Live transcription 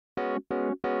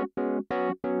Hey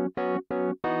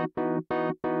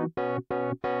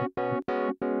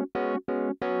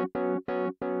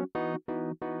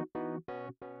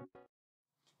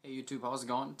YouTube, how's it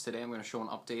going? Today I'm going to show an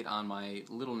update on my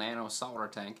little Nano saltwater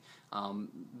tank.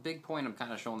 Big point I'm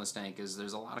kind of showing this tank is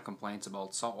there's a lot of complaints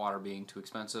about saltwater being too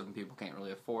expensive and people can't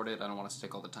really afford it. I don't want to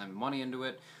stick all the time and money into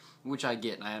it, which I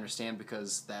get and I understand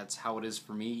because that's how it is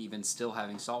for me. Even still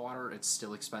having saltwater, it's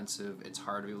still expensive. It's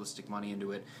hard to be able to stick money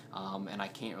into it, and I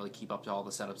can't really keep up to all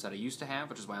the setups that I used to have,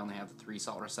 which is why I only have the 3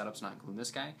 saltwater setups, not including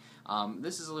this guy.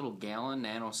 This is a little gallon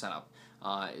Nano setup.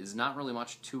 Is not really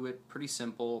much to it, pretty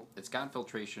simple. It's got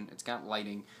filtration, it's got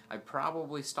lighting. I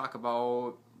probably stuck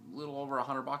about a little over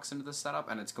 $100 into this setup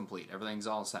and it's complete. Everything's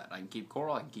all set. I can keep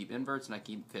coral, I can keep inverts, and I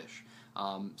keep fish.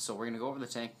 So we're going to go over the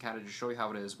tank and kind of just show you how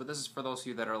it is. But this is for those of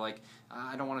you that are like,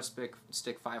 I don't want to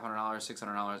stick $500,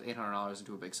 $600, $800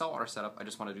 into a big saltwater setup. I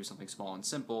just want to do something small and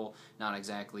simple, not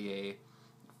exactly a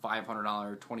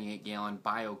 $500 28-gallon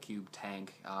BioCube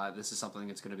tank. This is something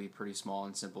that's going to be pretty small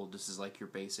and simple. This is like your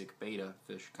basic beta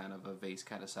fish kind of a vase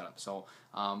kind of setup. So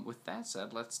with that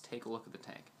said, let's take a look at the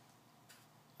tank.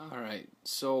 Alright,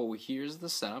 so here's the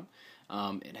setup.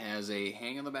 It has a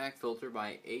hang-on-the-back filter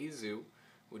by Azu,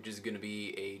 which is going to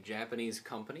be a Japanese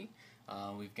company.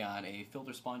 We've got a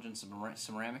filter sponge and some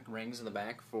ceramic rings in the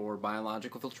back for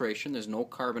biological filtration. There's no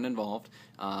carbon involved.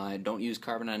 I don't use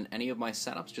carbon on any of my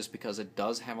setups just because it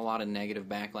does have a lot of negative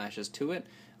backlashes to it,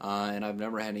 and I've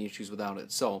never had any issues without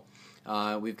it. So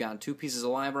we've got 2 pieces of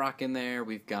live rock in there.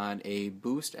 We've got a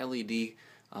boost LED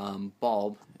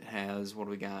bulb. It has, what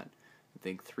do we got? I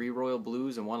think 3 royal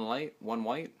blues and 1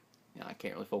 white. Yeah, I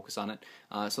can't really focus on it.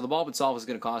 So the bulb itself is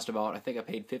going to cost about, I think I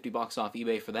paid $50 off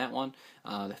eBay for that one.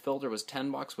 The filter was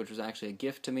 $10, which was actually a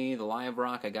gift to me. The live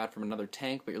rock I got from another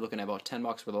tank, but you're looking at about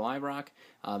 $10 for the live rock.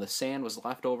 The sand was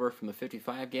left over from the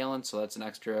 55-gallon, so that's an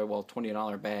extra, well,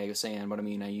 $20 bag of sand, but I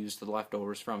mean I used the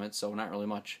leftovers from it, so not really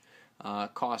much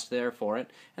cost there for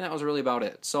it. And that was really about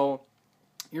it. So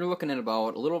you're looking at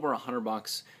about a little over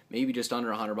 $100, maybe just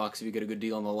under $100 if you get a good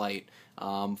deal on the light,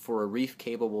 for a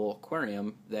reef-capable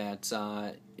aquarium that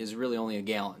is really only a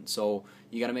gallon. So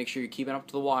you got to make sure you're keeping up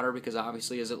to the water because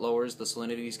obviously as it lowers, the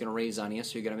salinity is going to raise on you.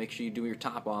 So you got to make sure you do your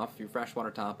top off, your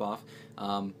freshwater top off,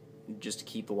 just to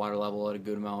keep the water level at a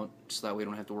good amount, so that we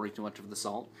don't have to worry too much of the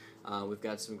salt. We've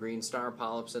got some green star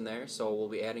polyps in there, so we'll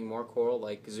be adding more coral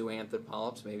like zooanthid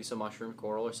polyps, maybe some mushroom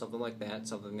coral or something like that,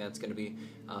 something that's going to be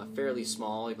fairly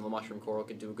small, even though mushroom coral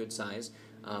can do a good size.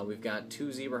 We've got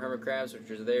 2 zebra hermit crabs,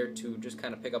 which are there to just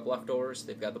kind of pick up leftovers.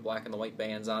 They've got the black and the white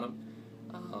bands on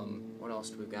them. What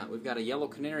else do we got? We've got a yellow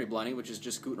Canary Blenny, which is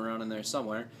just scooting around in there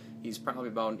somewhere. He's probably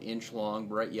about 1 inch long,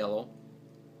 bright yellow.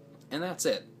 And that's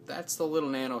it. That's the little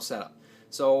Nano setup.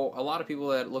 So a lot of people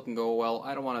that look and go, well,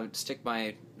 I don't want to stick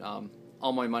my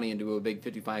all my money into a big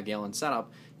 55-gallon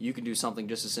setup. You can do something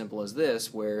just as simple as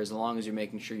this, where as long as you're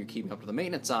making sure you're keeping up to the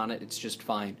maintenance on it, it's just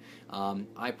fine.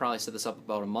 I probably set this up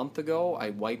about a month ago. I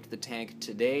wiped the tank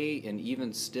today, and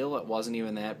even still, it wasn't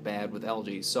even that bad with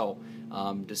algae. So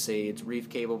to say it's reef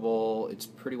capable, it's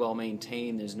pretty well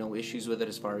maintained. There's no issues with it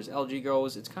as far as algae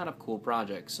goes. It's kind of a cool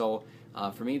project. So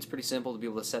for me, it's pretty simple to be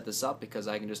able to set this up because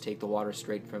I can just take the water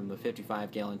straight from the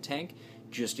 55-gallon tank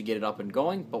just to get it up and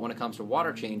going. But when it comes to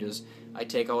water changes, I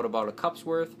take out about a cup's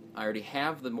worth. I already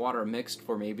have the water mixed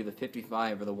for maybe the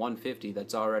 55 or the 150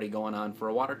 that's already going on for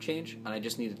a water change, and I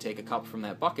just need to take a cup from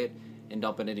that bucket and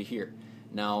dump it into here.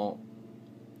 Now,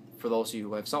 for those of you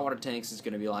who have saltwater tanks, it's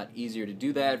going to be a lot easier to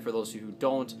do that. For those of you who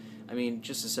don't, I mean,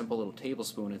 just a simple little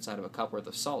tablespoon inside of a cup worth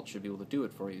of salt should be able to do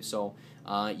it for you. So,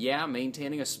 yeah,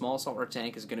 maintaining a small saltwater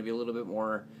tank is going to be a little bit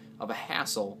more of a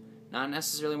hassle. Not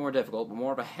necessarily more difficult, but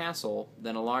more of a hassle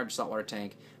than a large saltwater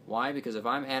tank. Why? Because if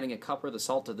I'm adding a cup worth of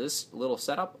salt to this little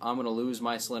setup, I'm going to lose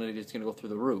my salinity. It's going to go through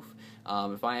the roof.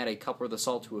 If I add a cup worth of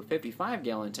salt to a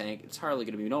 55-gallon tank, it's hardly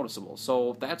going to be noticeable.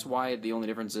 So that's why the only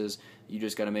difference is you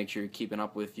just got to make sure you're keeping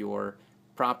up with your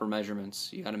proper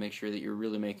measurements. You got to make sure that you're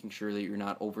really making sure that you're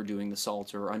not overdoing the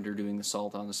salt or underdoing the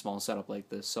salt on a small setup like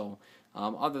this. So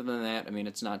other than that, I mean,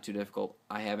 it's not too difficult.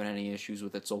 I haven't had any issues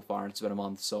with it so far. It's been a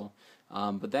month, so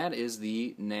but that is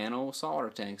the Nano saltwater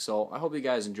tank. So I hope you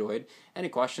guys enjoyed. Any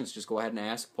questions, just go ahead and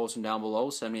ask. Post them down below.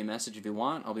 Send me a message if you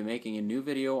want. I'll be making a new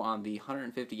video on the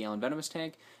 150-gallon venomous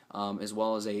tank, as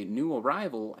well as a new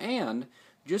arrival, and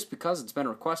just because it's been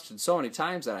requested so many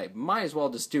times that I might as well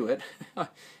just do it,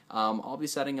 I'll be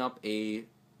setting up a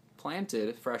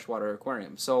planted freshwater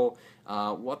aquarium. So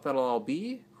what that'll all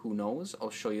be, who knows? I'll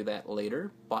show you that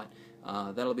later, but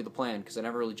that'll be the plan, because I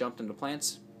never really jumped into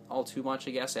plants all too much,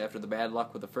 I guess, after the bad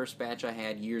luck with the first batch I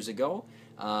had years ago,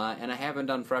 and I haven't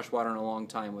done freshwater in a long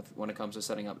time when it comes to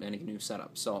setting up any new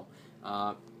setup. So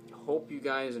hope you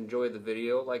guys enjoyed the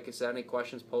video. Like I said, any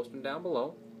questions, post them down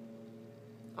below.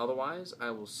 Otherwise,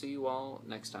 I will see you all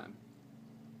next time.